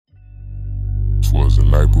'Twas the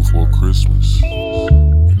night before Christmas,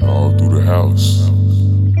 and all through the house,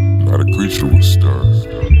 not a creature was stirred,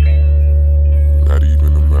 not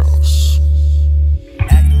even a mouse.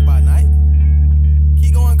 Active by night,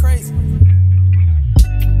 keep going crazy.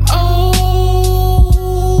 Oh,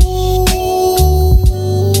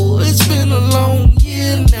 it's been a long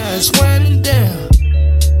year now, it's winding down,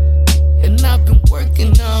 and I've been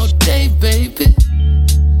working all day, baby.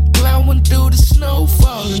 Plowing through the snow,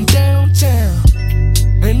 falling downtown.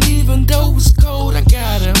 And even though it's cold, I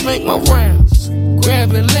gotta make my rounds.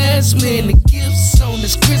 Grabbing last minute gifts on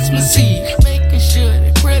this Christmas Eve, making sure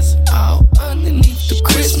they present all underneath the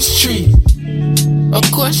Christmas tree. Of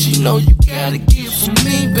course, you know you gotta give for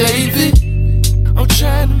me, baby. I'm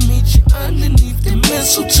trying to meet you underneath the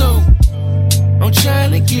mistletoe. I'm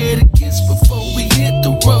trying to get a kiss before we hit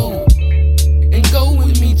the road, and go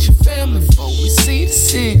and meet your family before we see the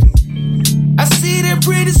city. I see that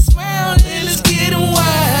pretty smile and it's getting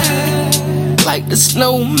wild, like the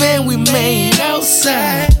snowman we made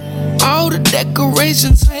outside. All the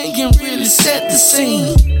decorations hanging really set the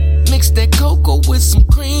scene. Mix that cocoa with some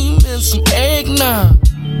cream and some eggnog.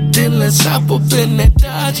 Then let's hop up in that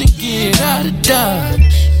Dodge and get out of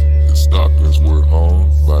Dodge. The stockings were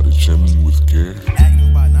hung by the chimney with care,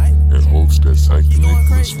 Active by night, in hopes that Saint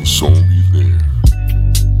Nicholas will soon be there.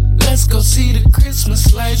 Let's go see the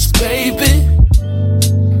Christmas lights, baby.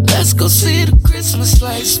 Let's go see the Christmas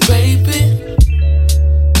lights, baby.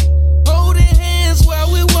 Holding hands while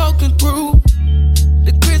we're walking through.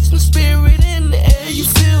 The Christmas spirit in the air, you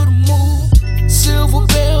feel the mood. Silver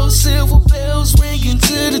bells ringing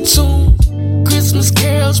to the tune. Christmas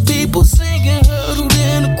carols, people singing, huddled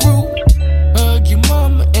in a group. Hug your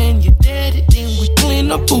mama and your daddy, then we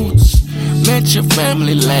clean our boots. Met your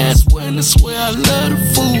family last winter, swear I love the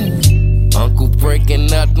food. Uncle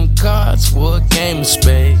breaking out them cards for a game of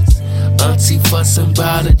spades. Auntie fussing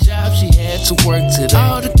about a job, she had to work today.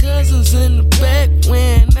 All the cousins in the back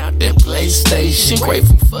wearing out their PlayStation.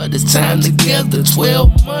 Grateful for this time together,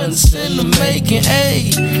 12 months in the making.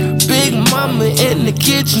 Ayy, big mama in the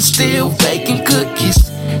kitchen still baking cookies.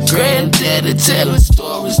 Granddaddy telling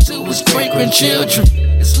stories to his great-grandchildren.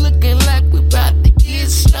 It's looking like we about to get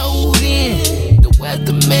snowed in. The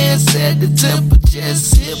weatherman said the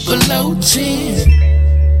temperature's hit below 10.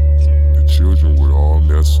 The children were all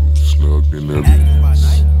nestled, slugged in their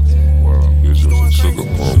beds, while visions of sugar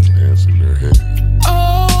plums danced in their head.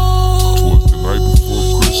 'Twas the night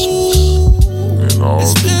before Christmas, and all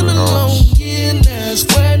It's through been the a long house, year now, it's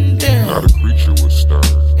winding down, not a creature was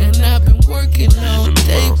stirred, and I've been working all even a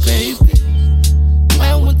day, mouse. baby.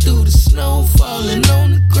 Plowing through the snow, falling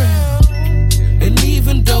on the ground. And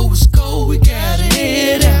even though it's cold, we gotta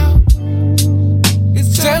head out.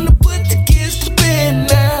 It's time to put the kids to bed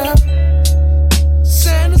now.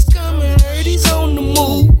 Santa's coming, heard he's on the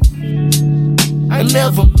move. I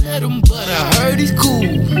never met him, but I heard he's cool.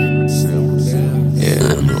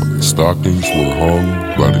 And stockings were hung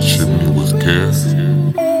by the chimney with care,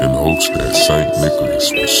 in hopes that Saint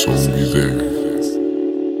Nicholas will soon be there.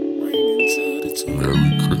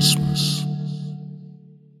 Merry Christmas.